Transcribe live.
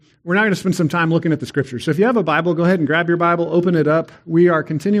We're now going to spend some time looking at the Scriptures. So if you have a Bible, go ahead and grab your Bible, open it up. We are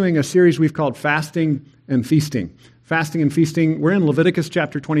continuing a series we've called Fasting and Feasting. Fasting and Feasting. We're in Leviticus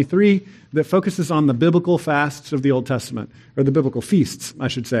chapter 23 that focuses on the biblical fasts of the Old Testament, or the biblical feasts, I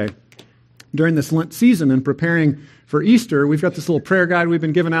should say. During this Lent season and preparing for Easter, we've got this little prayer guide we've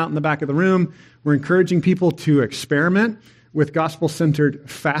been giving out in the back of the room. We're encouraging people to experiment with gospel-centered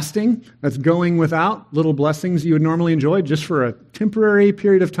fasting. That's going without little blessings you would normally enjoy just for a temporary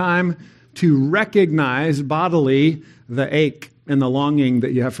period of time to recognize bodily the ache and the longing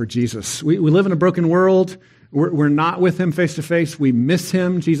that you have for Jesus. We live in a broken world. We're not with him face to face. We miss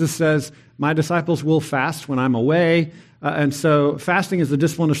him. Jesus says, my disciples will fast when I'm away. And so fasting is the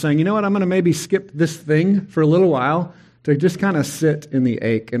discipline of saying, you know what, I'm going to maybe skip this thing for a little while to just kind of sit in the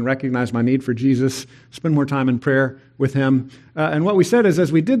ache and recognize my need for Jesus, spend more time in prayer with him. And what we said is,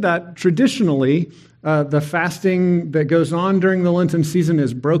 as we did that, traditionally, the fasting that goes on during the Lenten season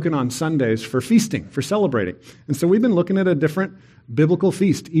is broken on Sundays for feasting, for celebrating. And so we've been looking at a different biblical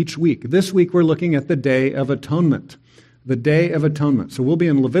feast each week. This week, we're looking at the Day of Atonement, the Day of Atonement. So we'll be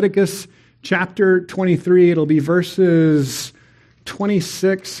in Leviticus chapter 23. It'll be verses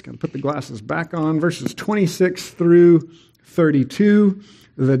 26, got to put the glasses back on, verses 26 through 32,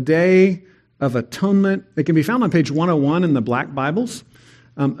 the Day of Atonement. It can be found on page 101 in the black Bibles.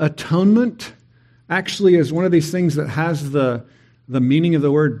 Atonement actually is one of these things that has the meaning of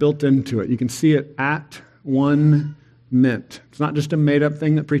the word built into it. You can see it at one mint. It's not just a made-up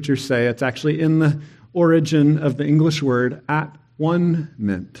thing that preachers say. It's actually in the origin of the English word at one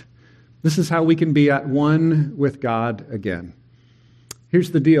mint. This is how we can be at one with God again.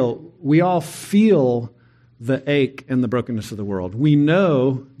 Here's the deal. We all feel the ache and the brokenness of the world. We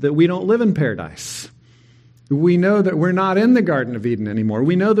know that we don't live in paradise. We know that we're not in the Garden of Eden anymore.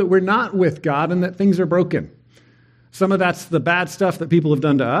 We know that we're not with God and that things are broken. Some of that's the bad stuff that people have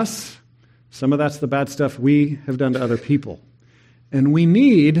done to us. Some of that's the bad stuff we have done to other people. And we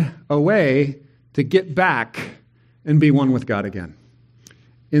need a way to get back and be one with God again.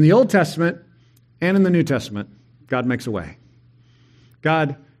 In the Old Testament and in the New Testament, God makes a way.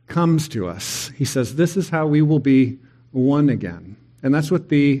 God comes to us. He says, this is how we will be one again. And that's what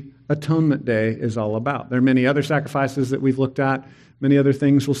the Atonement Day is all about. There are many other sacrifices that we've looked at, many other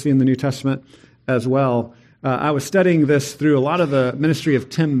things we'll see in the New Testament as well. I was studying this through a lot of the ministry of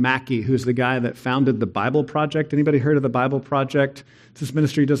Tim Mackey, who's the guy that founded the Bible Project. Anybody heard of the Bible Project? It's this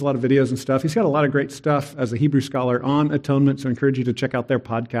ministry. He does a lot of videos and stuff. He's got a lot of great stuff as a Hebrew scholar on atonement, so I encourage you to check out their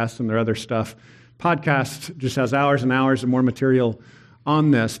podcast and their other stuff. Podcast just has hours and hours of more material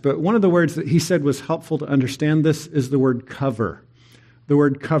on this. But one of the words that he said was helpful to understand this is the word cover. The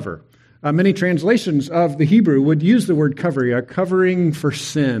word cover. Many translations of the Hebrew would use the word cover, a covering for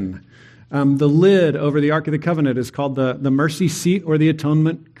sin. The lid over the Ark of the Covenant is called the mercy seat or the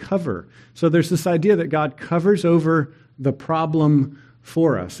atonement cover. So there's this idea that God covers over the problem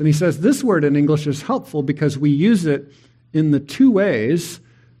for us. And he says this word in English is helpful because we use it in the two ways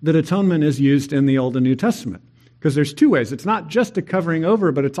that atonement is used in the Old and New Testament. Because there's two ways. It's not just a covering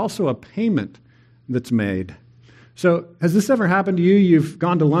over, but it's also a payment that's made. So has this ever happened to you? You've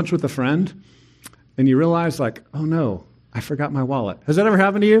gone to lunch with a friend and you realize like, oh no, I forgot my wallet. Has that ever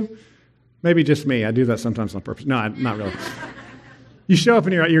happened to you? Maybe just me. I do that sometimes on purpose. No, not really. You show up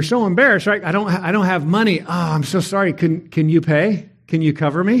and you're so embarrassed, right? I don't have money. Oh, I'm so sorry. Can you pay? Can you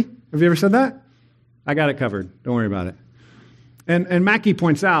cover me? Have you ever said that? I got it covered. Don't worry about it. And Mackey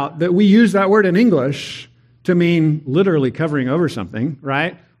points out that we use that word in English to mean literally covering over something,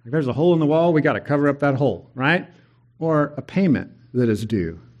 right? Like there's a hole in the wall, we got to cover up that hole, right? Or a payment that is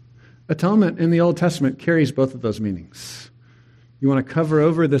due. Atonement in the Old Testament carries both of those meanings. You want to cover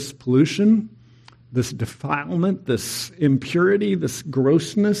over this pollution, this defilement, this impurity, this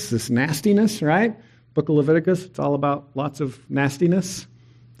grossness, this nastiness, right? Book of Leviticus, it's all about lots of nastiness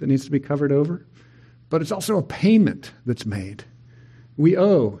that needs to be covered over. But it's also a payment that's made. We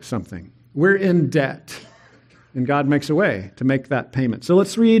owe something. We're in debt. And God makes a way to make that payment. So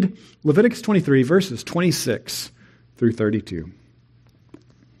let's read Leviticus 23, verses 26 through 32.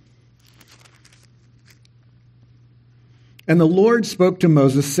 And the Lord spoke to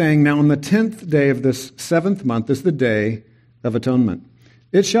Moses, saying, now on the 10th day of this 7th month is the Day of Atonement.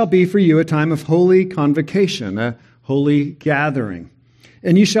 It shall be for you a time of holy convocation, a holy gathering.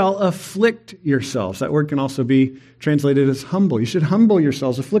 And you shall afflict yourselves. That word can also be translated as humble. You should humble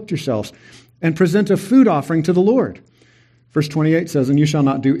yourselves, afflict yourselves, and present a food offering to the Lord. Verse 28 says, and you shall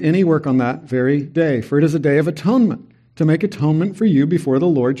not do any work on that very day, for it is a day of atonement, to make atonement for you before the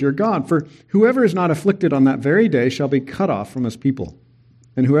Lord your God. For whoever is not afflicted on that very day shall be cut off from his people.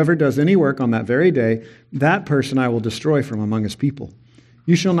 And whoever does any work on that very day, that person I will destroy from among his people.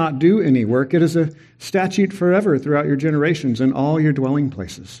 You shall not do any work. It is a statute forever throughout your generations in all your dwelling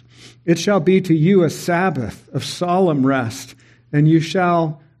places. It shall be to you a Sabbath of solemn rest, and you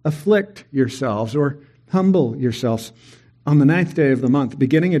shall afflict yourselves or humble yourselves. On the 9th day of the month,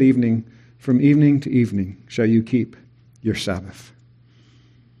 beginning at evening, from evening to evening, shall you keep your Sabbath.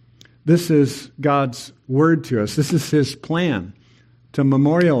 This is God's word to us. This is his plan to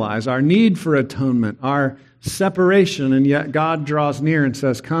memorialize our need for atonement, our separation, and yet God draws near and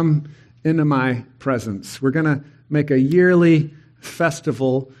says, come into my presence. We're going to make a yearly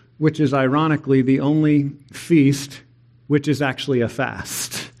festival, which is ironically the only feast which is actually a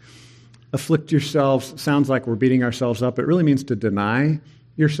fast. Afflict yourselves sounds like we're beating ourselves up. It really means to deny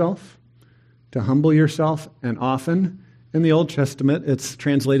yourself, to humble yourself, and often in the Old Testament it's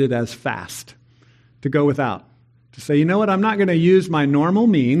translated as fast, to go without, to say, you know what, I'm not going to use my normal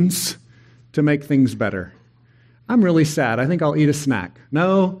means to make things better. I'm really sad. I think I'll eat a snack.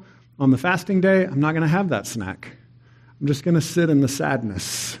 No, on the fasting day, I'm not going to have that snack. I'm just going to sit in the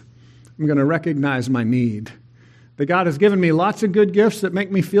sadness. I'm going to recognize my need. That God has given me lots of good gifts that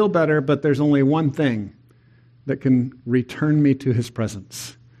make me feel better, but there's only one thing that can return me to his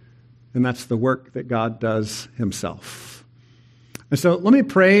presence. And that's the work that God does himself. And so let me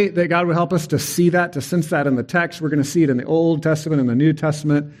pray that God would help us to see that, to sense that in the text. We're going to see it in the Old Testament and the New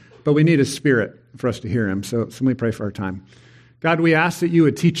Testament, but we need his Spirit for us to hear him. So let me pray for our time. God, we ask that you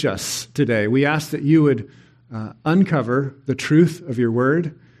would teach us today. We ask that you would uncover the truth of your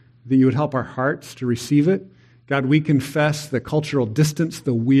word, that you would help our hearts to receive it. God, we confess the cultural distance,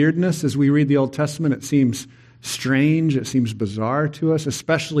 the weirdness as we read the Old Testament. It seems strange. It seems bizarre to us,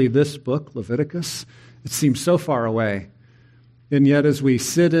 especially this book, Leviticus. It seems so far away. And yet as we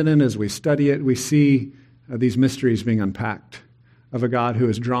sit in it, as we study it, we see these mysteries being unpacked of a God who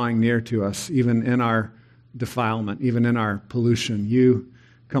is drawing near to us, even in our defilement, even in our pollution. You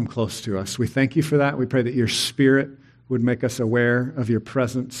come close to us. We thank you for that. We pray that your Spirit would make us aware of your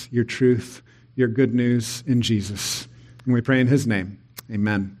presence, your truth, your good news in Jesus. And we pray in his name.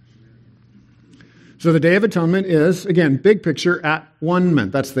 Amen. So the Day of Atonement is, again, big picture,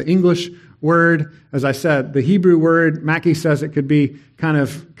 at-one-ment. That's the English word. As I said, the Hebrew word, Mackie says it could be kind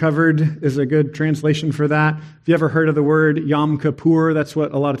of covered, is a good translation for that. If you ever heard of the word Yom Kippur, that's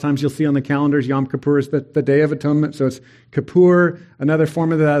what a lot of times you'll see on the calendars. Yom Kippur is the Day of Atonement. So it's Kippur. Another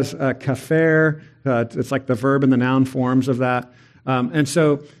form of that is kafer. It's like the verb and the noun forms of that. And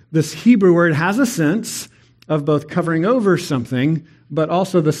so this Hebrew word has a sense of both covering over something, but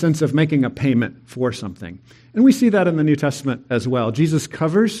also the sense of making a payment for something. And we see that in the New Testament as well. Jesus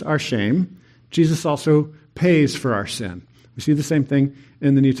covers our shame. Jesus also pays for our sin. We see the same thing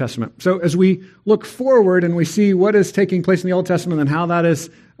in the New Testament. So as we look forward and we see what is taking place in the Old Testament and how that is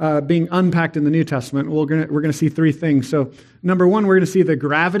being unpacked in the New Testament, we're going to see three things. So number one, we're going to see the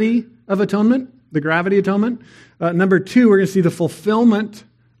gravity of atonement, the gravity atonement. Number two, we're going to see the fulfillment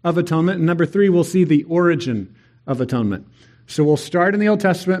of atonement. And number three, we'll see the origin of atonement. So we'll start in the Old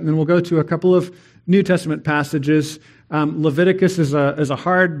Testament, and then we'll go to a couple of New Testament passages. Leviticus is a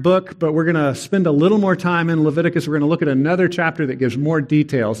hard book, but we're going to spend a little more time in Leviticus. We're going to look at another chapter that gives more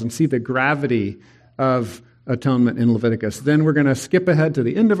details and see the gravity of atonement in Leviticus. Then we're going to skip ahead to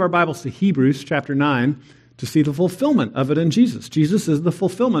the end of our Bibles to Hebrews chapter 9 to see the fulfillment of it in Jesus. Jesus is the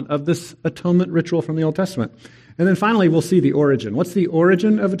fulfillment of this atonement ritual from the Old Testament. And then finally, we'll see the origin. What's the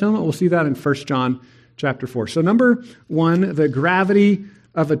origin of atonement? We'll see that in 1 John chapter 4. So number one, the gravity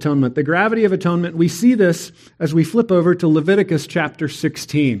of atonement. The gravity of atonement, we see this as we flip over to Leviticus chapter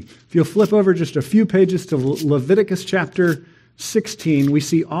 16. If you'll flip over just a few pages to Leviticus chapter 16, we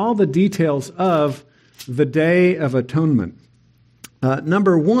see all the details of the Day of Atonement.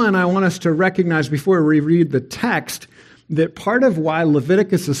 Number one, I want us to recognize before we read the text that part of why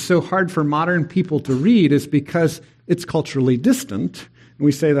Leviticus is so hard for modern people to read is because it's culturally distant, and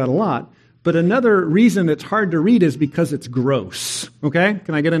we say that a lot. But another reason it's hard to read is because it's gross. Okay?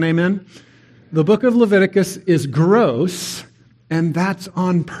 Can I get an amen? The book of Leviticus is gross, and that's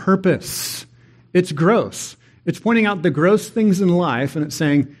on purpose. It's gross. It's pointing out the gross things in life, and it's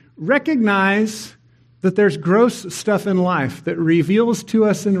saying, recognize that there's gross stuff in life that reveals to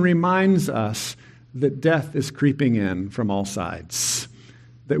us and reminds us that death is creeping in from all sides,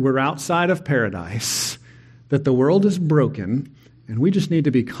 that we're outside of paradise, that the world is broken, and we just need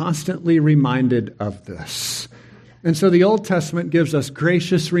to be constantly reminded of this. And so the Old Testament gives us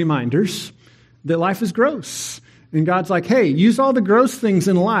gracious reminders that life is gross. And God's like, hey, use all the gross things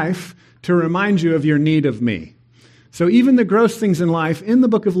in life to remind you of your need of me. So even the gross things in life in the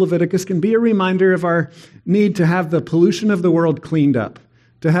book of Leviticus can be a reminder of our need to have the pollution of the world cleaned up,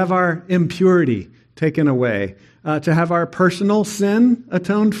 to have our impurity taken away, to have our personal sin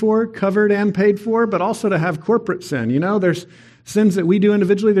atoned for, covered and paid for, but also to have corporate sin. You know, there's sins that we do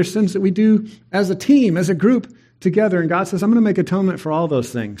individually, there's sins that we do as a team, as a group together, and God says, I'm going to make atonement for all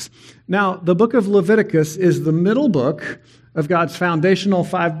those things. Now, the book of Leviticus is the middle book of God's foundational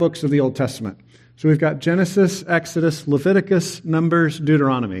 5 books of the Old Testament. So we've got Genesis, Exodus, Leviticus, Numbers,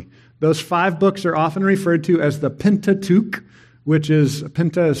 Deuteronomy. Those 5 books are often referred to as the Pentateuch, which is,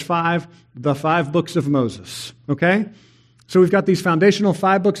 Penta is 5, the 5 books of Moses. Okay? So we've got these foundational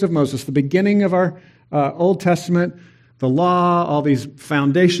 5 books of Moses, the beginning of our Old Testament, the law, all these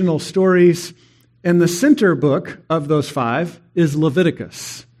foundational stories. And the center book of those 5 is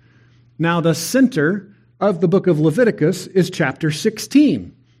Leviticus. Now, the center of the book of Leviticus is chapter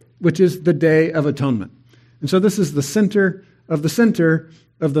 16, which is the Day of Atonement. And so this is the center of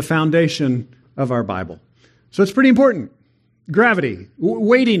the foundation of our Bible. So it's pretty important. Gravity,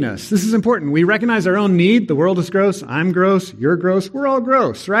 weightiness, this is important. We recognize our own need. The world is gross. I'm gross. You're gross. We're all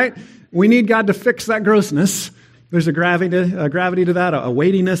gross, right? We need God to fix that grossness. There's a gravity to that, a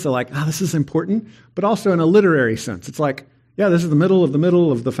weightiness, this is important, but also in a literary sense. It's like, yeah, this is the middle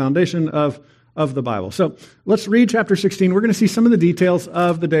of the foundation of the Bible. So let's read chapter 16. We're going to see some of the details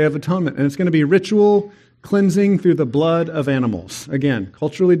of the Day of Atonement, and it's going to be ritual cleansing through the blood of animals. Again,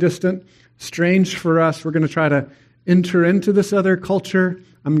 culturally distant, strange for us. We're going to try to enter into this other culture.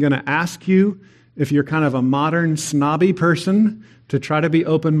 I'm going to ask you, if you're kind of a modern, snobby person, to try to be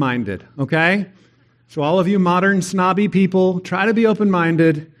open-minded, okay? So all of you modern, snobby people, try to be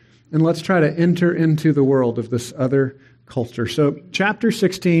open-minded, and let's try to enter into the world of this other culture. So chapter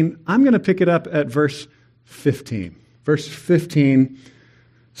 16, I'm going to pick it up at verse 15. Verse 15,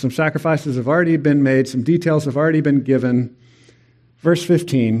 some sacrifices have already been made, some details have already been given. Verse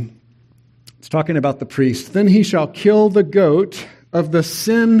 15, it's talking about the priest. Then he shall kill the goat of the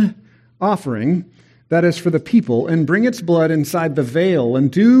sin offering, that is for the people, and bring its blood inside the veil, and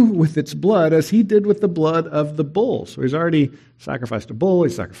do with its blood as he did with the blood of the bull. So he's already sacrificed a bull,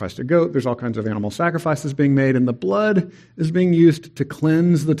 he's sacrificed a goat, there's all kinds of animal sacrifices being made, and the blood is being used to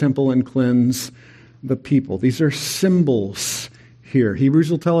cleanse the temple and cleanse the people. These are symbols here.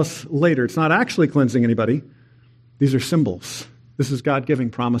 Hebrews will tell us later, it's not actually cleansing anybody. These are symbols. This is God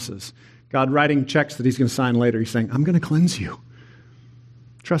giving promises. God writing checks that he's going to sign later. He's saying, I'm going to cleanse you.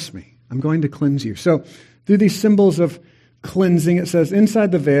 Trust me. I'm going to cleanse you. So through these symbols of cleansing, it says,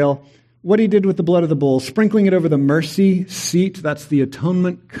 inside the veil, what he did with the blood of the bull, sprinkling it over the mercy seat, that's the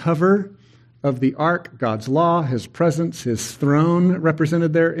atonement cover of the ark, God's law, his presence, his throne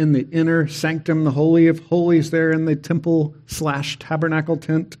represented there in the inner sanctum, the Holy of Holies there in the temple/tabernacle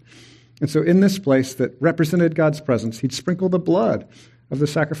tent. And so in this place that represented God's presence, he'd sprinkle the blood of the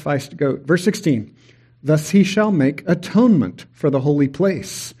sacrificed goat. Verse 16, thus he shall make atonement for the holy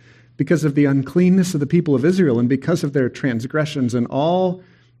place, because of the uncleanness of the people of Israel, and because of their transgressions and all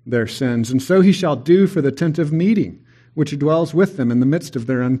their sins. And so he shall do for the tent of meeting, which dwells with them in the midst of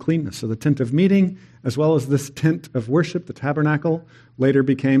their uncleanness. So the tent of meeting, as well as this tent of worship, the tabernacle, later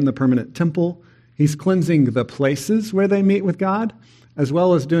became the permanent temple. He's cleansing the places where they meet with God, as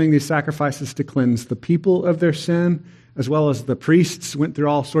well as doing these sacrifices to cleanse the people of their sin, as well as the priests went through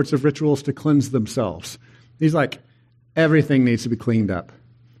all sorts of rituals to cleanse themselves. He's like, everything needs to be cleaned up.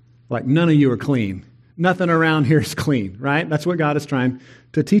 Like, none of you are clean. Nothing around here is clean, right? That's what God is trying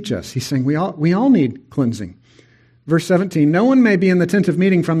to teach us. He's saying we all need cleansing. Verse 17, no one may be in the tent of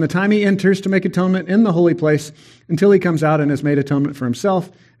meeting from the time he enters to make atonement in the holy place until he comes out and has made atonement for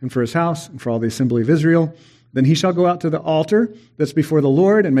himself and for his house and for all the assembly of Israel. Then he shall go out to the altar that's before the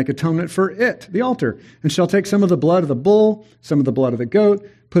Lord and make atonement for it, the altar, and shall take some of the blood of the bull, some of the blood of the goat,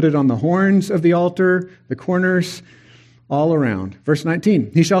 put it on the horns of the altar, the corners, all around. Verse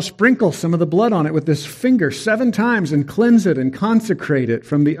 19, he shall sprinkle some of the blood on it with his finger 7 times and cleanse it and consecrate it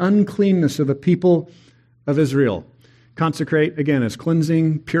from the uncleanness of the people of Israel. Consecrate, again, is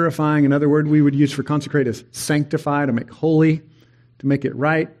cleansing, purifying. Another word we would use for consecrate is sanctify, to make holy, to make it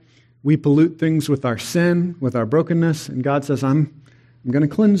right. We pollute things with our sin, with our brokenness, and God says, I'm going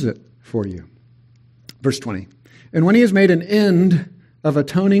to cleanse it for you. Verse 20, and when he has made an end of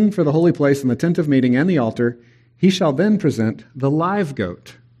atoning for the holy place and the tent of meeting and the altar, he shall then present the live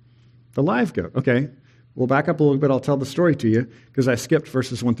goat. The live goat. Okay, we'll back up a little bit. I'll tell the story to you because I skipped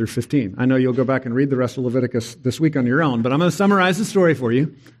verses 1 through 15. I know you'll go back and read the rest of Leviticus this week on your own, but I'm going to summarize the story for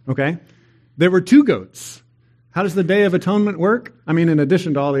you. Okay, there were 2 goats. How does the Day of Atonement work? I mean, in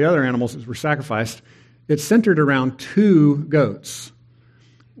addition to all the other animals that were sacrificed, it's centered around 2 goats.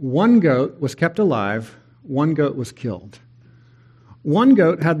 1 goat was kept alive, 1 goat was killed. 1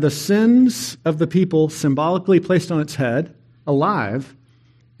 goat had the sins of the people symbolically placed on its head, alive,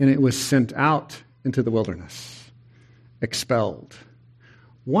 and it was sent out into the wilderness, expelled.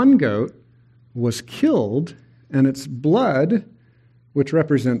 One goat was killed, and its blood, which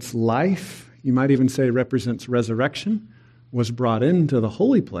represents life, you might even say represents resurrection, was brought into the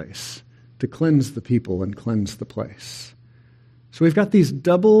holy place to cleanse the people and cleanse the place. So we've got these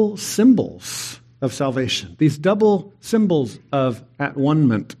double symbols of salvation, these double symbols of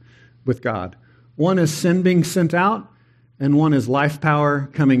at-one-ment with God. One is sin being sent out, and one is life power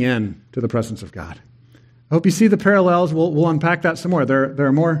coming in to the presence of God. I hope you see the parallels. We'll unpack that some more. There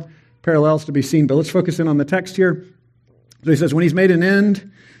are more parallels to be seen, but let's focus in on the text here. So he says, when he's made an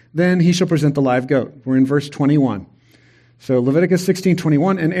end, then he shall present the live goat. We're in verse 21. So Leviticus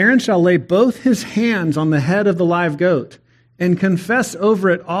 16:21, and Aaron shall lay both his hands on the head of the live goat and confess over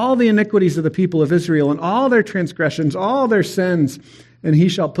it all the iniquities of the people of Israel and all their transgressions, all their sins, and he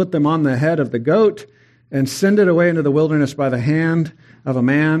shall put them on the head of the goat and send it away into the wilderness by the hand of a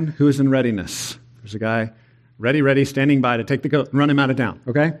man who is in readiness. There's a guy ready, standing by to take the goat and run him out of town,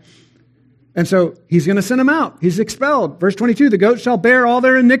 okay? And so he's going to send him out. He's expelled. Verse 22, the goat shall bear all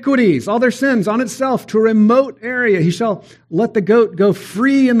their iniquities, all their sins on itself to a remote area. He shall let the goat go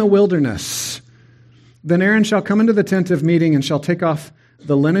free in the wilderness. Then Aaron shall come into the tent of meeting and shall take off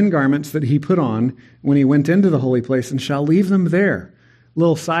the linen garments that he put on when he went into the holy place and shall leave them there.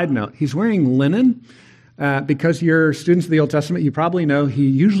 Little side note, he's wearing linen because you're students of the Old Testament, you probably know he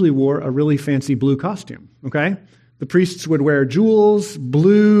usually wore a really fancy blue costume, okay? The priests would wear jewels,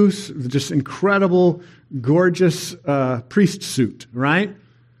 blues, just incredible, gorgeous priest suit, right?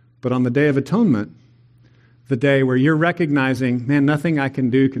 But on the Day of Atonement, the day where you're recognizing, man, nothing I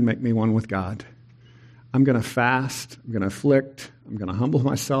can do can make me one with God. I'm going to fast, I'm going to afflict, I'm going to humble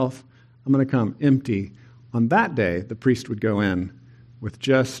myself, I'm going to come empty. On that day, the priest would go in with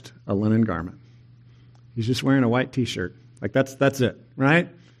just a linen garment. He's just wearing a white t-shirt. Like that's it, right?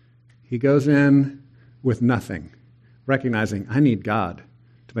 He goes in with nothing, recognizing, I need God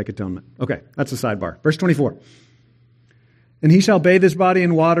to make atonement. Okay, that's a sidebar. Verse 24. And he shall bathe his body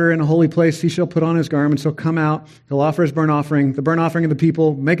in water in a holy place. He shall put on his garments. He'll come out. He'll offer his burnt offering, the burnt offering of the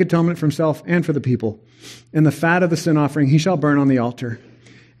people, make atonement for himself and for the people. And the fat of the sin offering he shall burn on the altar.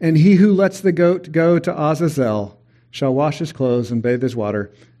 And he who lets the goat go to Azazel shall wash his clothes and bathe his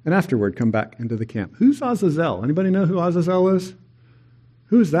water, and afterward come back into the camp. Who's Azazel? Anybody know who Azazel is?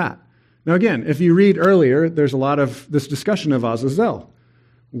 Who's that? Now again, if you read earlier, there's a lot of this discussion of Azazel.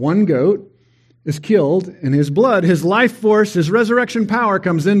 One goat is killed, and his blood, his life force, his resurrection power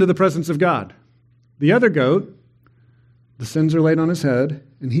comes into the presence of God. The other goat, the sins are laid on his head,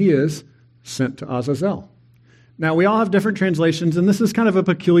 and he is sent to Azazel. Now, we all have different translations, and this is kind of a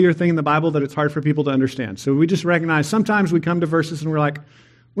peculiar thing in the Bible that it's hard for people to understand. So we just recognize sometimes we come to verses and we're like,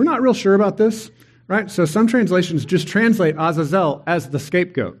 we're not real sure about this, right? So some translations just translate Azazel as the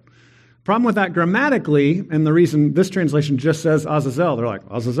scapegoat. Problem with that grammatically, and the reason this translation just says Azazel, they're like,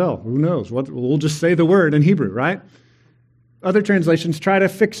 Azazel, who knows? We'll just say the word in Hebrew, right? Other translations try to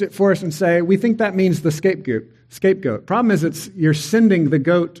fix it for us and say, we think that means the scapegoat. Problem is you're sending the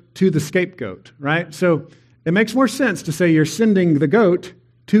goat to the scapegoat, right? So it makes more sense to say you're sending the goat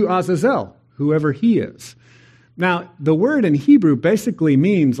to Azazel, whoever he is. Now, the word in Hebrew basically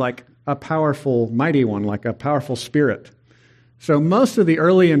means like a powerful, mighty one, like a powerful spirit. So most of the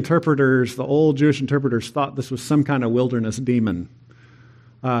early interpreters, the old Jewish interpreters, thought this was some kind of wilderness demon.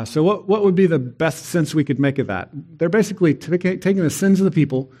 So what would be the best sense we could make of that? They're basically taking the sins of the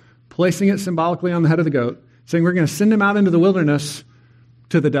people, placing it symbolically on the head of the goat, saying we're going to send him out into the wilderness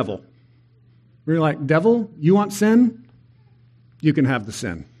to the devil. We're like, devil, you want sin? You can have the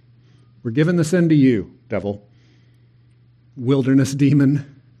sin. We're giving the sin to you, devil. Wilderness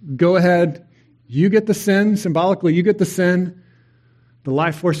demon. Go ahead. You get the sin. Symbolically, you get the sin. The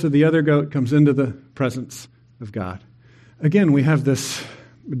life force of the other goat comes into the presence of God. Again, we have this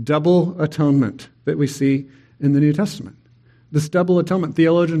double atonement that we see in the New Testament. This double atonement,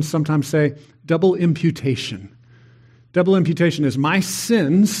 theologians sometimes say double imputation. Double imputation is my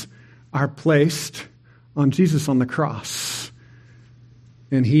sins are placed on Jesus on the cross.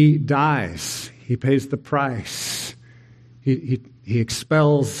 And he dies. He pays the price. He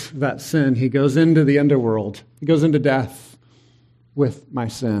expels that sin. He goes into the underworld. He goes into death with my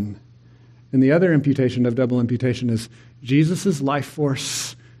sin. And the other imputation of double imputation is Jesus' life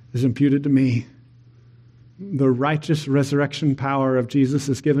force is imputed to me. The righteous resurrection power of Jesus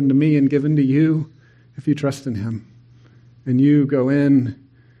is given to me and given to you if you trust in him. And you go in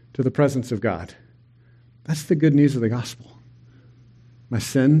to the presence of God. That's the good news of the gospel. My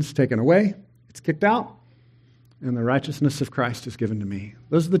sin's taken away, it's kicked out, and the righteousness of Christ is given to me.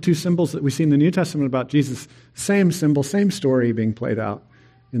 Those are the two symbols that we see in the New Testament about Jesus. Same symbol, same story being played out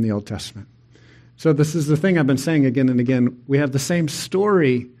in the Old Testament. So this is the thing I've been saying again and again. We have the same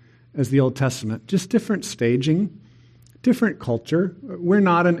story as the Old Testament, just different staging, different culture. We're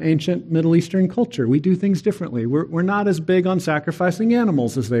not an ancient Middle Eastern culture. We do things differently. We're not as big on sacrificing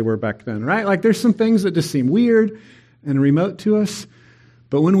animals as they were back then, right? Like there's some things that just seem weird and remote to us.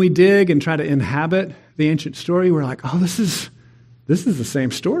 But when we dig and try to inhabit the ancient story, we're like, oh, this is the same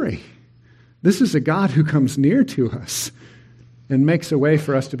story. This is a God who comes near to us and makes a way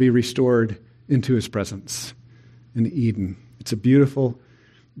for us to be restored into his presence in Eden. It's a beautiful,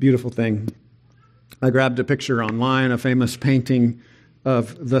 beautiful thing. I grabbed a picture online, a famous painting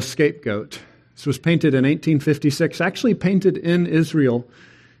of the scapegoat. This was painted in 1856, actually painted in Israel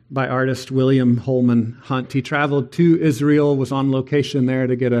by artist William Holman Hunt. He traveled to Israel, was on location there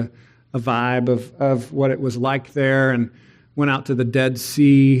to get a vibe of what it was like there, and went out to the Dead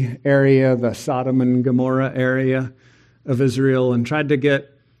Sea area, the Sodom and Gomorrah area of Israel, and tried to get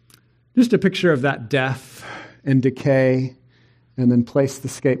just a picture of that death and decay, and then place the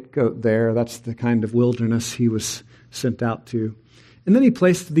scapegoat there. That's the kind of wilderness he was sent out to. And then he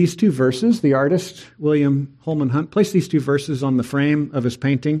placed these two verses. The artist, William Holman Hunt, placed these two verses on the frame of his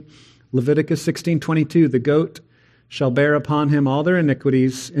painting. Leviticus 16:22, the goat shall bear upon him all their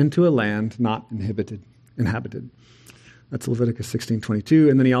iniquities into a land not inhabited. That's Leviticus 16:22.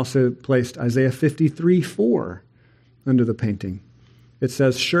 And then he also placed Isaiah 53:4 under the painting. It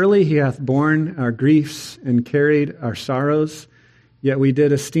says, surely he hath borne our griefs and carried our sorrows, yet we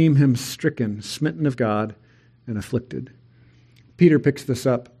did esteem him stricken, smitten of God, and afflicted. Peter picks this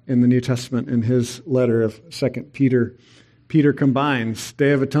up in the New Testament in his letter of 2 Peter. Peter combines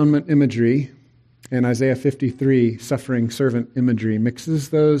Day of Atonement imagery and Isaiah 53 suffering servant imagery, mixes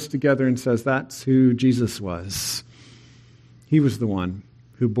those together and says that's who Jesus was. He was the one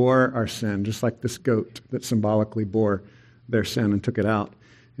who bore our sin, just like this goat that symbolically bore their sin and took it out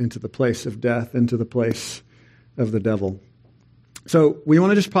into the place of death, into the place of the devil. So we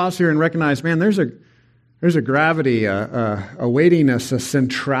want to just pause here and recognize, man, there's a gravity, a weightiness, a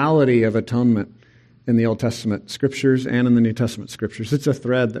centrality of atonement in the Old Testament scriptures and in the New Testament scriptures. It's a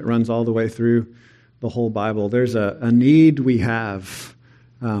thread that runs all the way through the whole Bible. There's a need we have.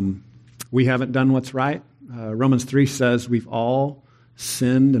 We haven't done what's right. Romans 3 says we've all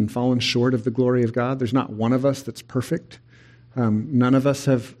sinned and fallen short of the glory of God. There's not one of us that's perfect. None of us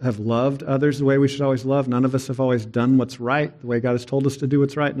have loved others the way we should always love. None of us have always done what's right, the way God has told us to do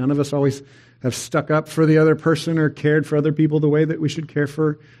what's right. None of us always have stuck up for the other person or cared for other people the way that we should care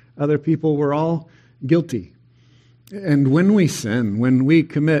for other people. We're all guilty. And when we sin, when we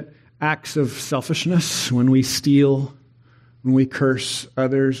commit acts of selfishness, when we steal, when we curse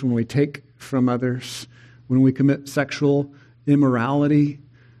others, when we take from others, when we commit sexual immorality,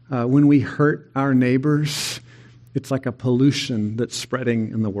 when we hurt our neighbors, it's like a pollution that's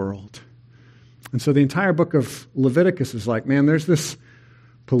spreading in the world. And so the entire book of Leviticus is like, man, there's this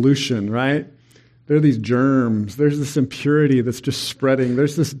pollution, right? There are these germs. There's this impurity that's just spreading.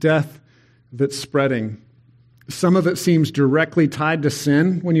 There's this death that's spreading. Some of it seems directly tied to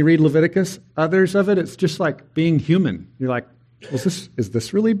sin when you read Leviticus. Others of it, it's just like being human. You're like, is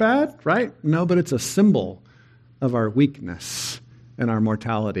this really bad, right? No, but it's a symbol of our weakness and our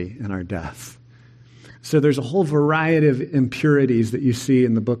mortality and our death. So there's a whole variety of impurities that you see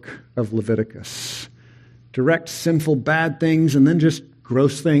in the book of Leviticus. Direct, sinful, bad things, and then just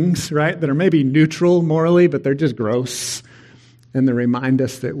gross things, right? That are maybe neutral morally, but they're just gross. And they remind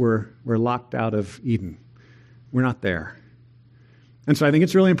us that we're locked out of Eden. We're not there. And so I think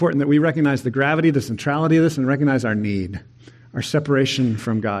it's really important that we recognize the gravity, the centrality of this, and recognize our need, our separation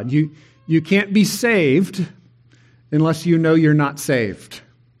from God. You can't be saved unless you know you're not saved.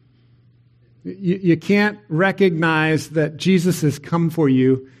 You can't recognize that Jesus has come for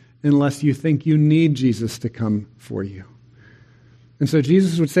you unless you think you need Jesus to come for you. And so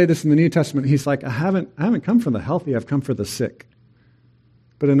Jesus would say this in the New Testament. He's like, I haven't come for the healthy, I've come for the sick.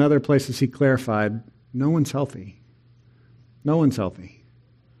 But in other places he clarified, no one's healthy. No one's healthy.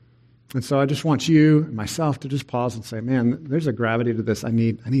 And so I just want you and myself to just pause and say, man, there's a gravity to this. I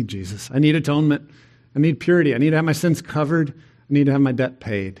need Jesus. I need atonement. I need purity. I need to have my sins covered. I need to have my debt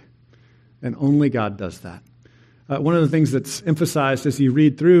paid. And only God does that. One of the things that's emphasized as you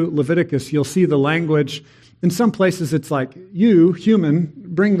read through Leviticus, you'll see the language. In some places it's like, you, human,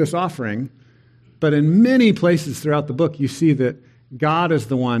 bring this offering. But in many places throughout the book, you see that God is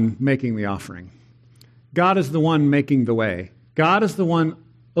the one making the offering. God is the one making the way. God is the one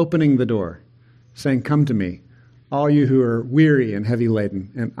opening the door, saying, come to me, all you who are weary and heavy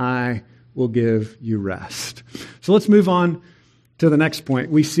laden, and I will give you rest. So let's move on to the next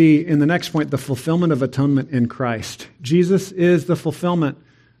point. We see in the next point the fulfillment of atonement in Christ. Jesus is the fulfillment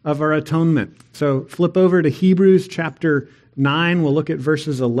of our atonement. So flip over to Hebrews chapter 9. We'll look at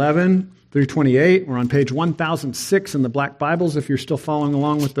verses 11 through 28. We're on page 1006 in the black Bibles if you're still following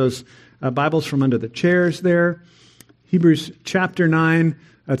along with those Bibles from under the chairs there. Hebrews chapter 9,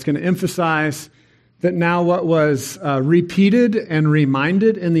 it's going to emphasize that now what was repeated and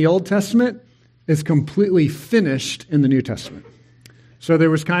reminded in the Old Testament is completely finished in the New Testament. So there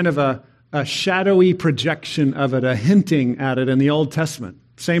was kind of a shadowy projection of it, a hinting at it in the Old Testament.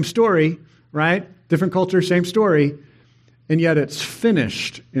 Same story, right? Different culture, same story, and yet it's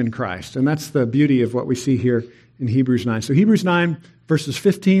finished in Christ. And that's the beauty of what we see here in Hebrews 9. So Hebrews 9, verses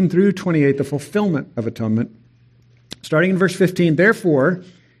 15 through 28, the fulfillment of atonement. Starting in verse 15, therefore,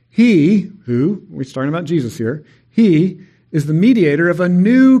 he, who, we're starting about Jesus here, he is the mediator of a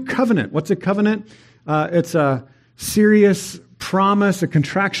new covenant. What's a covenant? It's a serious promise, a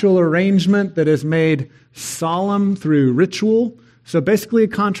contractual arrangement that is made solemn through ritual. So basically a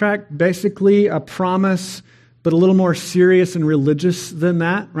contract, basically a promise, but a little more serious and religious than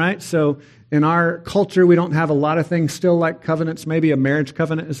that, right? So in our culture, we don't have a lot of things still like covenants. Maybe a marriage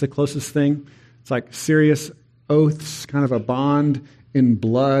covenant is the closest thing. It's like serious oaths, kind of a bond in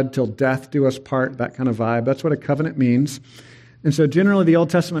blood till death do us part, that kind of vibe. That's what a covenant means. And so generally the Old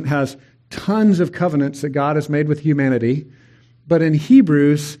Testament has tons of covenants that God has made with humanity. But in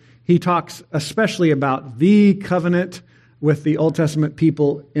Hebrews, he talks especially about the covenant with the Old Testament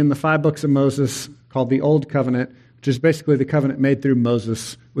people in the 5 books of Moses called the Old Covenant, which is basically the covenant made through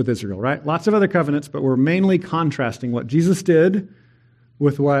Moses with Israel, right? Lots of other covenants, but we're mainly contrasting what Jesus did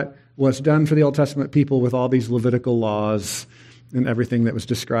with what was done for the Old Testament people with all these Levitical laws and everything that was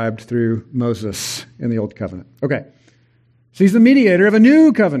described through Moses in the Old Covenant. Okay, so he's the mediator of a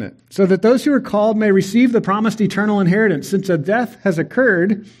new covenant, so that those who are called may receive the promised eternal inheritance, since a death has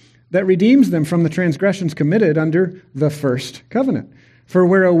occurred that redeems them from the transgressions committed under the first covenant. For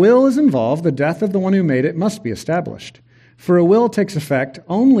where a will is involved, the death of the one who made it must be established. For a will takes effect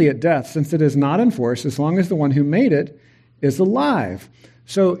only at death, since it is not in force as long as the one who made it is alive.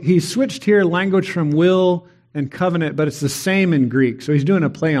 So he switched here language from will and covenant, but it's the same in Greek. So he's doing a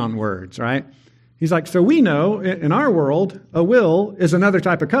play on words, right? He's like, so we know in our world, a will is another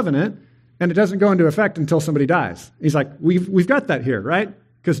type of covenant, and it doesn't go into effect until somebody dies. He's like, we've got that here, right?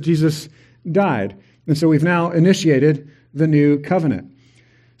 Because Jesus died. And so we've now initiated the new covenant.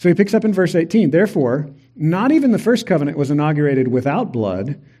 So he picks up in verse 18, therefore, not even the first covenant was inaugurated without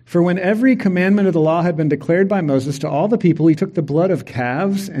blood, for when every commandment of the law had been declared by Moses to all the people, he took the blood of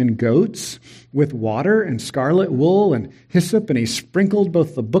calves and goats with water and scarlet wool and hyssop, and he sprinkled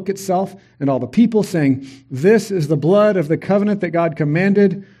both the book itself and all the people, saying, this is the blood of the covenant that God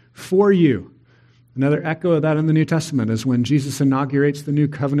commanded for you. Another echo of that in the New Testament is when Jesus inaugurates the new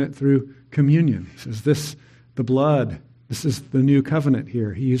covenant through communion. He says, this is the new covenant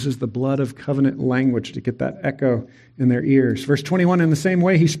here. He uses the blood of covenant language to get that echo in their ears. Verse 21, in the same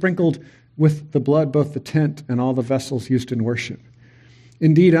way, he sprinkled with the blood both the tent and all the vessels used in worship.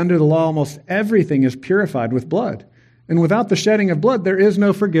 Indeed, under the law, almost everything is purified with blood. And without the shedding of blood, there is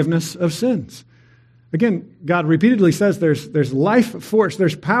no forgiveness of sins. Again, God repeatedly says there's life force,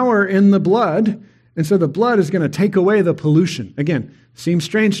 there's power in the blood, and so the blood is going to take away the pollution. Again, seems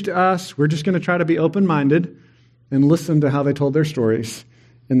strange to us. We're just going to try to be open-minded and listen to how they told their stories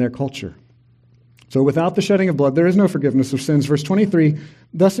in their culture. So without the shedding of blood, there is no forgiveness of sins. Verse 23,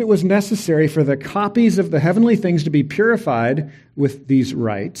 thus it was necessary for the copies of the heavenly things to be purified with these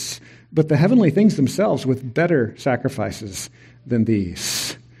rites, but the heavenly things themselves with better sacrifices than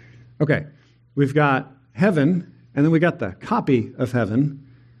these. Okay, we've got heaven, and then we got the copy of heaven,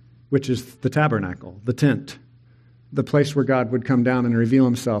 which is the tabernacle, the tent, the place where God would come down and reveal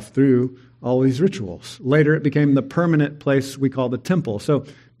himself through all these rituals. Later, it became the permanent place we call the temple. So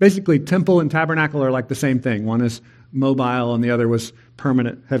basically, temple and tabernacle are like the same thing. One is mobile and the other was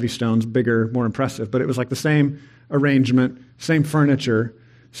permanent, heavy stones, bigger, more impressive. But it was like the same arrangement, same furniture,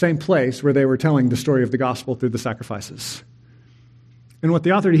 same place where they were telling the story of the gospel through the sacrifices. And what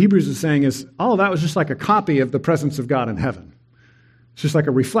the author of Hebrews is saying is all of that was just like a copy of the presence of God in heaven. It's just like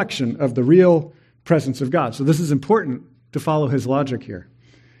a reflection of the real presence of God. So this is important to follow his logic here.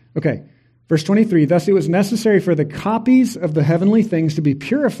 Okay. Verse 23, thus it was necessary for the copies of the heavenly things to be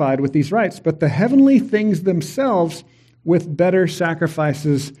purified with these rites, but the heavenly things themselves with better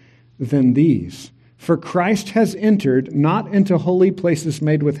sacrifices than these. For Christ has entered not into holy places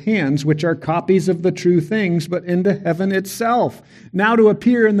made with hands, which are copies of the true things, but into heaven itself, now to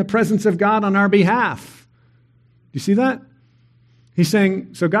appear in the presence of God on our behalf. Do you see that? He's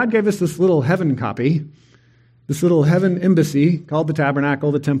saying, so God gave us this little heaven copy, this little heaven embassy called the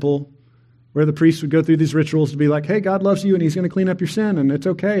tabernacle, the temple, where the priest would go through these rituals to be like, hey, God loves you and he's going to clean up your sin and it's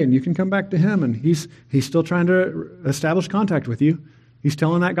okay and you can come back to him and he's still trying to establish contact with you. He's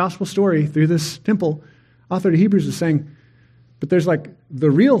telling that gospel story through this temple. Author to Hebrews is saying, but there's like the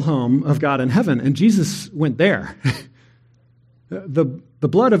real home of God in heaven, and Jesus went there. The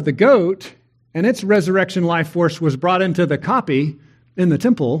blood of the goat and its resurrection life force was brought into the copy in the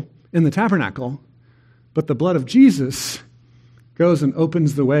temple, in the tabernacle, but the blood of Jesus goes and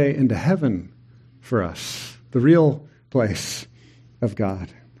opens the way into heaven for us, the real place of God.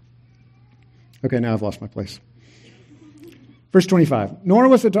 Okay, now I've lost my place. Verse 25, nor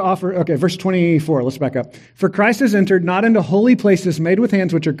was it to offer, verse 24, let's back up. For Christ has entered not into holy places made with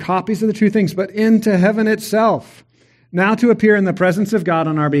hands, which are copies of the true things, but into heaven itself, now to appear in the presence of God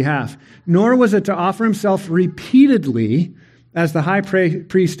on our behalf. Nor was it to offer himself repeatedly, as the high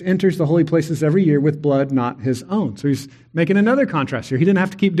priest enters the holy places every year with blood not his own. So he's making another contrast here. He didn't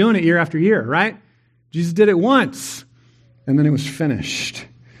have to keep doing it year after year, right? Jesus did it once, and then it was finished.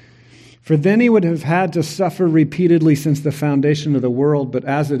 For then he would have had to suffer repeatedly since the foundation of the world, but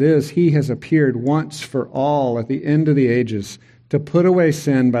as it is, he has appeared once for all at the end of the ages to put away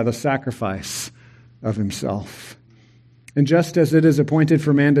sin by the sacrifice of himself. And just as it is appointed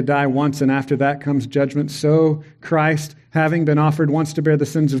for man to die once and after that comes judgment, so Christ, having been offered once to bear the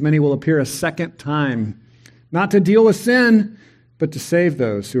sins of many, will appear a second time, not to deal with sin, but to save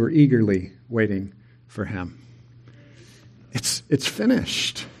those who are eagerly waiting for him. It's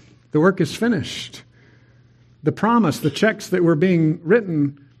finished. The work is finished. The promise, the checks that were being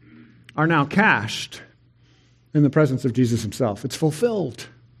written are now cashed in the presence of Jesus himself. It's fulfilled.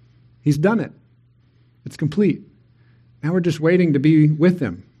 He's done it. It's complete. Now we're just waiting to be with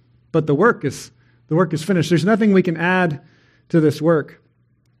him. But the work is finished. There's nothing we can add to this work.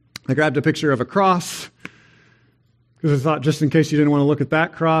 I grabbed a picture of a cross because I thought just in case you didn't want to look at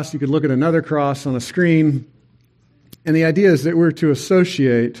that cross, you could look at another cross on a screen. And the idea is that we're to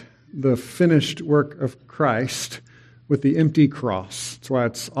associate the finished work of Christ with the empty cross. That's why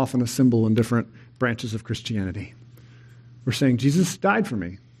it's often a symbol in different branches of Christianity. We're saying, Jesus died for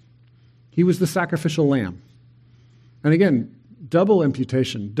me. He was the sacrificial lamb. And again, double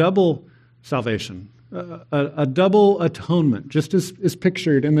imputation, double salvation, a double atonement, just as is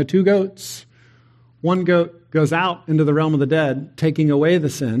pictured in the two goats. One goat goes out into the realm of the dead, taking away the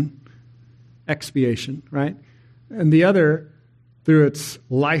sin, expiation, right? And the other, through its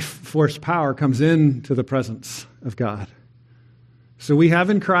life force power, comes into the presence of God. So we have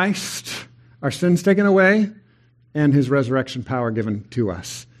in Christ our sins taken away and his resurrection power given to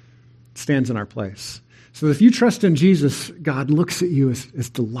us. It stands in our place. So if you trust in Jesus, God looks at you as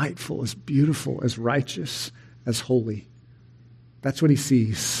delightful, as beautiful, as righteous, as holy. That's what he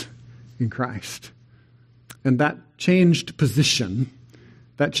sees in Christ. And that changed position,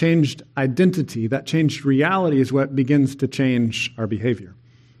 that changed identity, that changed reality is what begins to change our behavior.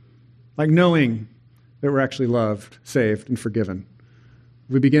 Like knowing that we're actually loved, saved, and forgiven.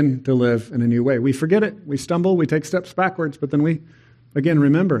 We begin to live in a new way. We forget it, we stumble, we take steps backwards, but then we, again,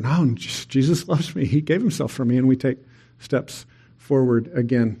 remember, no, Jesus loves me. He gave himself for me, and we take steps forward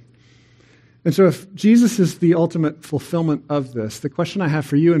again. And so if Jesus is the ultimate fulfillment of this, the question I have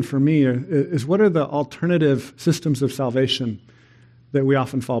for you and for me is what are the alternative systems of salvation that we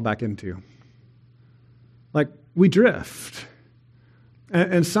often fall back into? Like, we drift.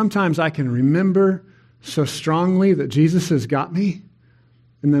 And sometimes I can remember so strongly that Jesus has got me,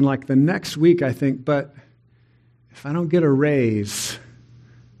 and then like the next week I think, but if I don't get a raise,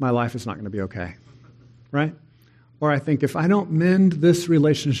 my life is not going to be okay, right? Or I think if I don't mend this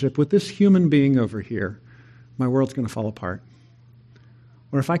relationship with this human being over here, my world's going to fall apart.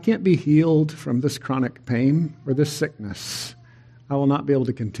 Or if I can't be healed from this chronic pain or this sickness, I will not be able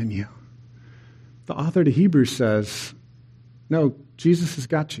to continue. The author to Hebrews says, no, Jesus has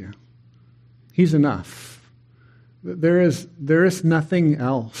got you. He's enough. There is nothing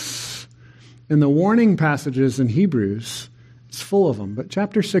else. In the warning passages in Hebrews, it's full of them. But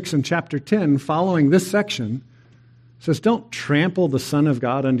chapter 6 and chapter 10, following this section, says, don't trample the Son of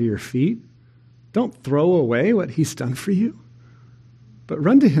God under your feet. Don't throw away what he's done for you. But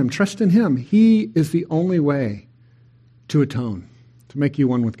run to him, trust in him. He is the only way to atone, to make you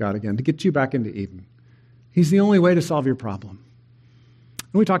one with God again, to get you back into Eden. He's the only way to solve your problem.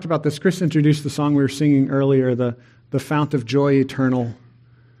 And we talked about this. Chris introduced the song we were singing earlier, the fount of joy eternal.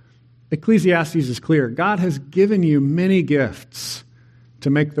 Ecclesiastes is clear. God has given you many gifts to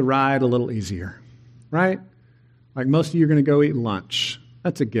make the ride a little easier, right? Like most of you are going to go eat lunch.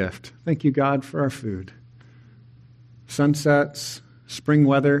 That's a gift. Thank you, God, for our food. Sunsets, spring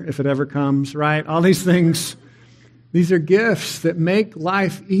weather, if it ever comes, right? All these things, these are gifts that make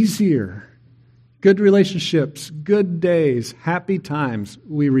life easier. good relationships, good days, happy times.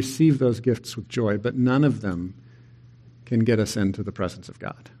 We receive those gifts with joy, but none of them can get us into the presence of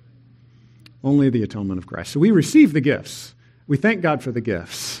God. Only the atonement of Christ. So we receive the gifts. We thank God for the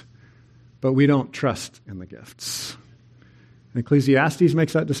gifts, but we don't trust in the gifts. And Ecclesiastes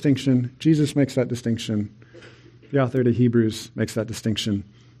makes that distinction. Jesus makes that distinction. The author to Hebrews makes that distinction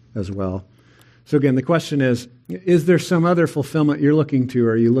as well. So again, the question is there some other fulfillment you're looking to,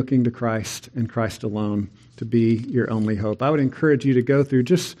 or are you looking to Christ and Christ alone to be your only hope? I would encourage you to go through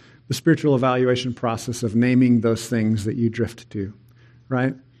just the spiritual evaluation process of naming those things that you drift to,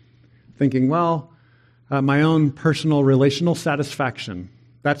 right? Thinking, well, my own personal relational satisfaction,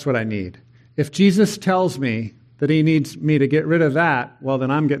 that's what I need. If Jesus tells me that he needs me to get rid of that, well,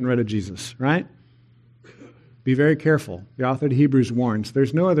 then I'm getting rid of Jesus, right? Be very careful. The author to Hebrews warns,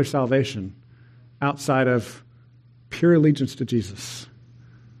 there's no other salvation outside of pure allegiance to Jesus.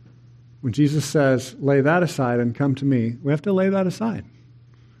 When Jesus says, lay that aside and come to me, we have to lay that aside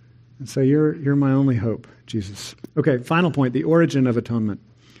and say, you're my only hope, Jesus. Okay, final point, the origin of atonement.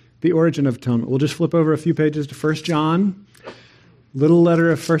 The origin of atonement. We'll just flip over a few pages to 1 John, little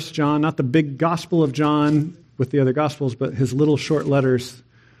letter of 1 John, not the big Gospel of John with the other Gospels, but his little short letters,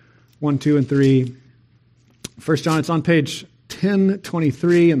 1, 2, and 3. 1 John, it's on page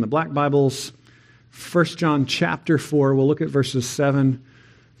 1023 in the Black Bibles. 1 John chapter 4, we'll look at verses 7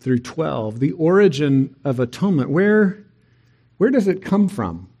 through 12. The origin of atonement. Where does it come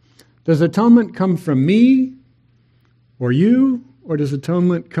from? Does atonement come from me or you, or does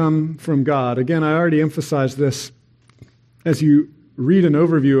atonement come from God? Again, I already emphasized this. As you read an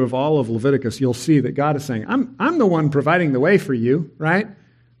overview of all of Leviticus, you'll see that God is saying, I'm the one providing the way for you, right?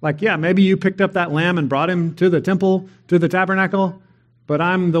 Like, yeah, maybe you picked up that lamb and brought him to the temple, to the tabernacle, but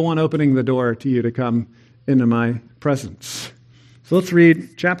I'm the one opening the door to you to come into my presence. So let's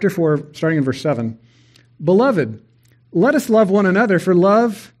read chapter 4, starting in verse 7. Beloved, let us love one another, for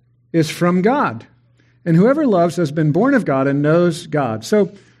love is from God. And whoever loves has been born of God and knows God.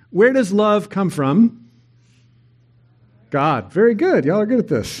 So where does love come from? God. Very good. Y'all are good at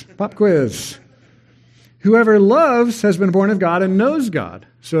this. Pop quiz. Whoever loves has been born of God and knows God.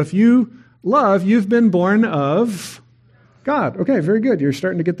 So if you love, you've been born of God. Okay, very good. You're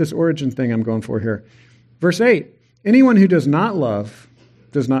starting to get this origin thing I'm going for here. Verse 8. Anyone who does not love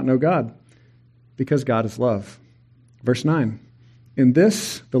does not know God, because God is love. Verse 9. In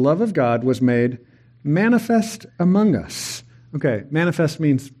this, the love of God was made manifest among us. Okay, manifest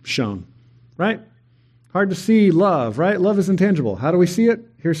means shown, right? Hard to see love, right? Love is intangible. How do we see it?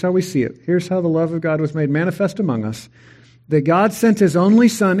 Here's how we see it. Here's how the love of God was made manifest among us. That God sent his only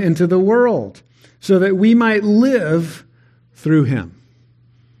Son into the world so that we might live through him.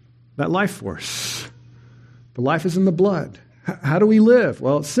 That life force. The life is in the blood. How do we live?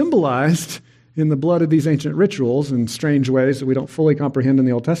 Well, it's symbolized in the blood of these ancient rituals in strange ways that we don't fully comprehend in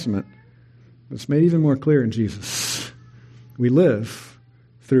the Old Testament. But it's made even more clear in Jesus. We live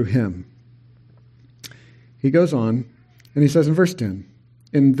through him. He goes on, and he says in verse 10,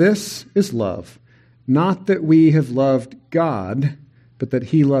 in this is love, not that we have loved God, but that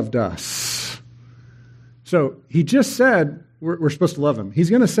he loved us. So he just said we're supposed to love him. He's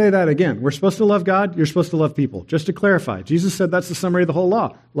going to say that again. We're supposed to love God, you're supposed to love people. Just to clarify, Jesus said that's the summary of the whole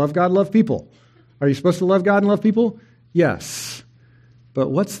law. Love God, love people. Are you supposed to love God and love people? Yes. But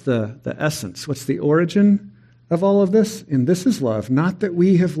what's the essence? What's the origin of all of this? And this is love, not that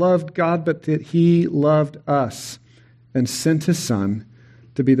we have loved God, but that he loved us and sent his Son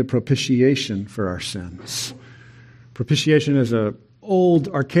to be the propitiation for our sins. Propitiation is an old,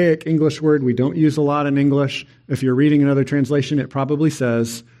 archaic English word we don't use a lot in English. If you're reading another translation, it probably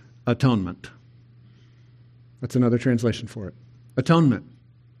says atonement. That's another translation for it. Atonement.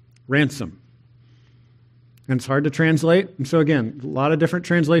 Ransom. And it's hard to translate. And so again, a lot of different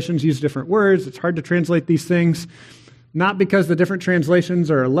translations use different words. It's hard to translate these things. Not because the different translations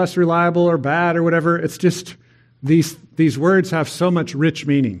are less reliable or bad or whatever. It's just these words have so much rich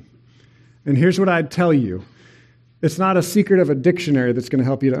meaning. And here's what I'd tell you. It's not a secret of a dictionary that's going to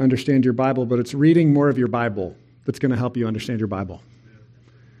help you to understand your Bible, but it's reading more of your Bible that's going to help you understand your Bible.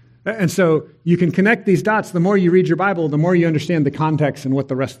 And so you can connect these dots. The more you read your Bible, the more you understand the context and what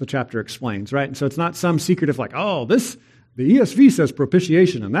the rest of the chapter explains, right? And so it's not some secret of like, oh, the ESV says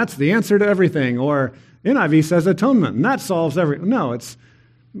propitiation, and that's the answer to everything. Or NIV says atonement, and that solves everything. No, it's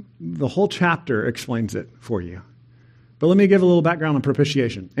the whole chapter explains it for you. But let me give a little background on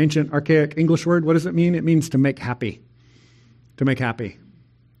propitiation. Ancient, archaic English word, what does it mean? It means to make happy. To make happy.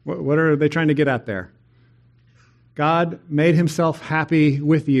 What are they trying to get at there? God made himself happy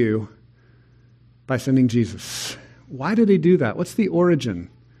with you by sending Jesus. Why did he do that? What's the origin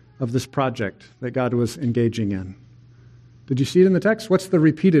of this project that God was engaging in. Did you see it in the text? What's the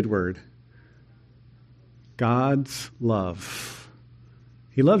repeated word? God's love.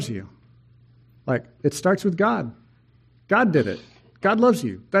 He loves you. Like, it starts with God. God did it. God loves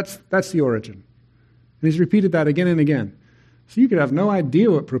you. That's the origin. And he's repeated that again and again. So you could have no idea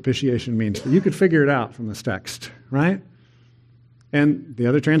what propitiation means, but you could figure it out from this text, right? And the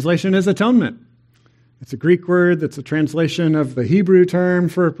other translation is atonement. It's a Greek word that's a translation of the Hebrew term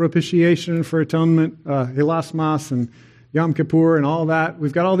for propitiation, for atonement, hilasmos and Yom Kippur and all that.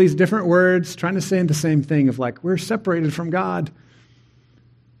 We've got all these different words trying to say the same thing of like, we're separated from God,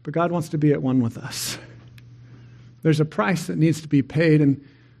 but God wants to be at one with us. There's a price that needs to be paid, and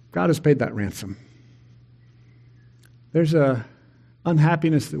God has paid that ransom. There's a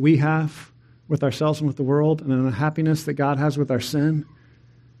unhappiness that we have with ourselves and with the world, and an unhappiness that God has with our sin.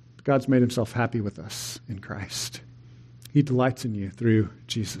 But God's made himself happy with us in Christ. He delights in you through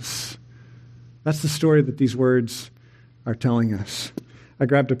Jesus. That's the story that these words are telling us. I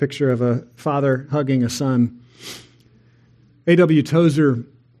grabbed a picture of a father hugging a son. A.W. Tozer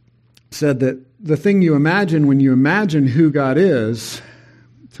said that the thing you imagine when you imagine who God is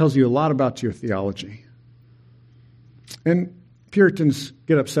tells you a lot about your theology. And Puritans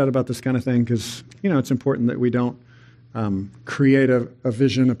get upset about this kind of thing because, it's important that we don't create a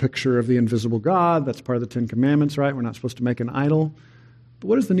vision, a picture of the invisible God. That's part of the Ten Commandments, right? We're not supposed to make an idol. But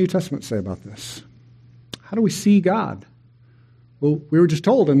what does the New Testament say about this? How do we see God? Well, we were just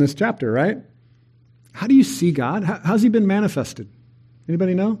told in this chapter, right? How do you see God? How's he been manifested?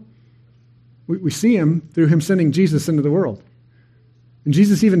 Anybody know? We see him through him sending Jesus into the world. And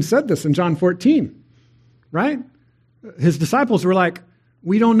Jesus even said this in John 14, right? His disciples were like,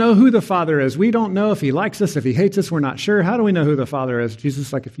 we don't know who the Father is. We don't know if he likes us, if he hates us. We're not sure. How do we know who the Father is? Jesus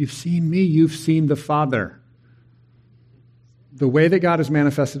is like, if you've seen me, you've seen the Father. The way that God is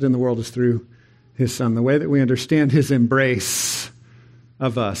manifested in the world is through his Son. The way that we understand his embrace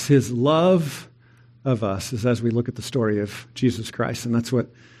of us, his love of us, is as we look at the story of Jesus Christ. And that's what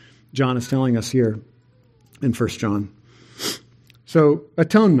John is telling us here in 1 John. So,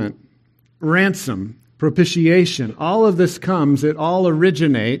 atonement, ransom, propitiation, all of this it all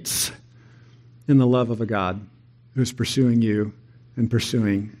originates in the love of a God who's pursuing you and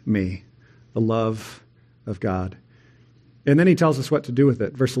pursuing me. The love of God. And then he tells us what to do with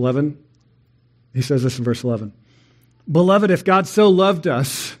it. Verse 11, he says this in verse 11. Beloved, if God so loved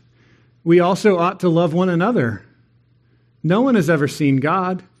us, we also ought to love one another. No one has ever seen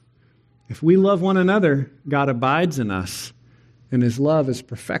God. If we love one another, God abides in us, and his love is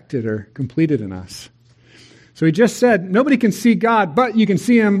perfected or completed in us. So he just said, nobody can see God, but you can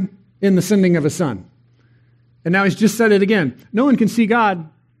see him in the sending of a son. And now he's just said it again. No one can see God,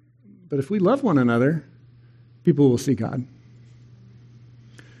 but if we love one another, people will see God.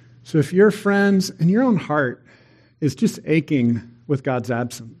 So if your friends and your own heart is just aching with God's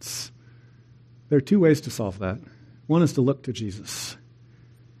absence, there are two ways to solve that. One is to look to Jesus.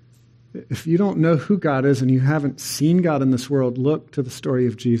 If you don't know who God is and you haven't seen God in this world, look to the story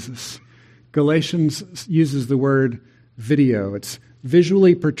of Jesus. Galatians uses the word video. It's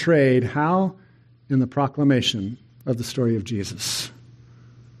visually portrayed how? In the proclamation of the story of Jesus.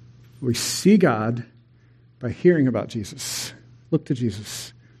 We see God by hearing about Jesus. Look to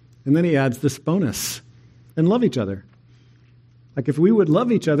Jesus. And then he adds this bonus. And love each other. Like if we would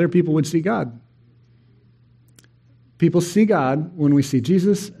love each other, people would see God. People see God when we see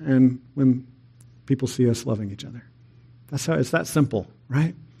Jesus and when people see us loving each other. That's how it's that simple,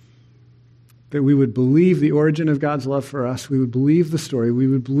 right? That we would believe the origin of God's love for us. We would believe the story. We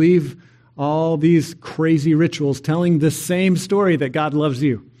would believe all these crazy rituals telling the same story that God loves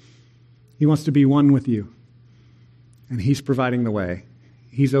you. He wants to be one with you. And he's providing the way.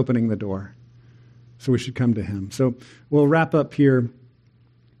 He's opening the door. So we should come to him. So we'll wrap up here.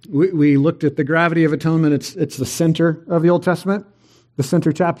 We looked at the gravity of atonement. It's the center of the Old Testament, the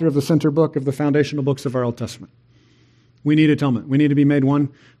center chapter of the center book of the foundational books of our Old Testament. We need atonement. We need to be made one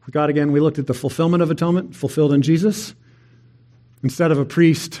with God again. We looked at the fulfillment of atonement, fulfilled in Jesus. Instead of a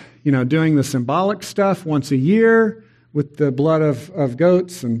priest, doing the symbolic stuff once a year with the blood of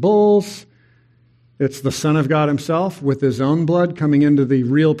goats and bulls, it's the Son of God himself with his own blood coming into the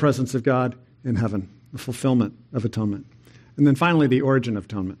real presence of God in heaven, the fulfillment of atonement. And then finally, the origin of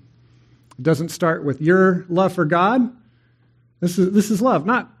atonement. It doesn't start with your love for God. This is love.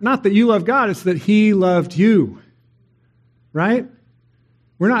 Not that you love God, it's that he loved you. Right?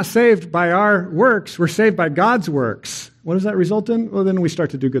 We're not saved by our works. We're saved by God's works. What does that result in? Well, then we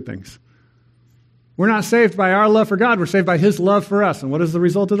start to do good things. We're not saved by our love for God. We're saved by his love for us. And what is the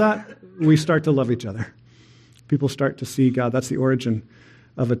result of that? We start to love each other. People start to see God. That's the origin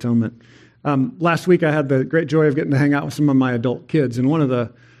of atonement. Last week I had the great joy of getting to hang out with some of my adult kids, and one of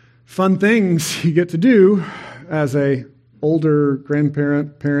the fun things you get to do as a older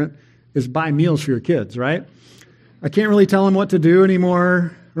parent is buy meals for your kids, right? I can't really tell them what to do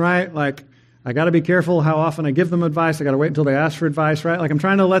anymore, right? Like, I got to be careful how often I give them advice. I got to wait until they ask for advice, right? Like, I'm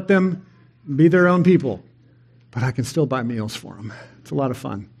trying to let them be their own people, but I can still buy meals for them. It's a lot of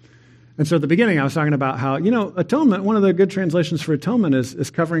fun. And so at the beginning, I was talking about how, atonement, one of the good translations for atonement is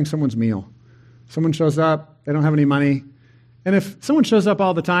covering someone's meal. Someone shows up, they don't have any money. And if someone shows up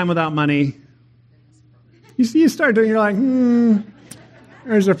all the time without money, you start doing, you're like,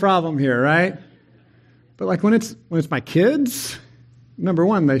 there's a problem here, right? But like when it's my kids, number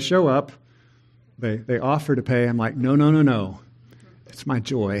one, they show up, they offer to pay. I'm like, no. It's my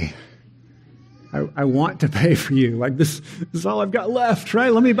joy. I want to pay for you. Like this is all I've got left,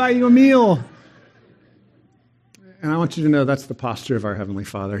 right? Let me buy you a meal. And I want you to know that's the posture of our Heavenly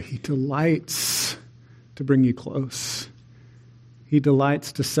Father. He delights to bring you close. He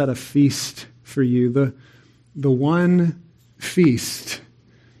delights to set a feast for you. The one feast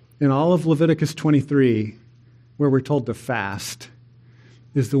in all of Leviticus 23 where we're told to fast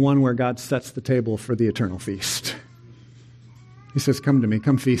is the one where God sets the table for the eternal feast. He says, come to me,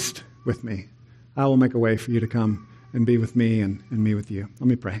 come feast with me. I will make a way for you to come and be with me and me with you. Let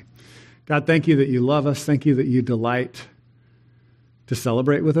me pray. God, thank you that you love us. Thank you that you delight to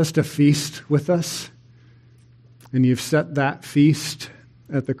celebrate with us, to feast with us. And you've set that feast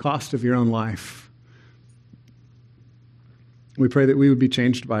at the cost of your own life. We pray that we would be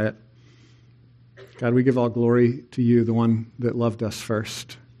changed by it. God, we give all glory to you, the one that loved us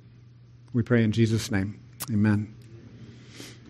first. We pray in Jesus' name. Amen.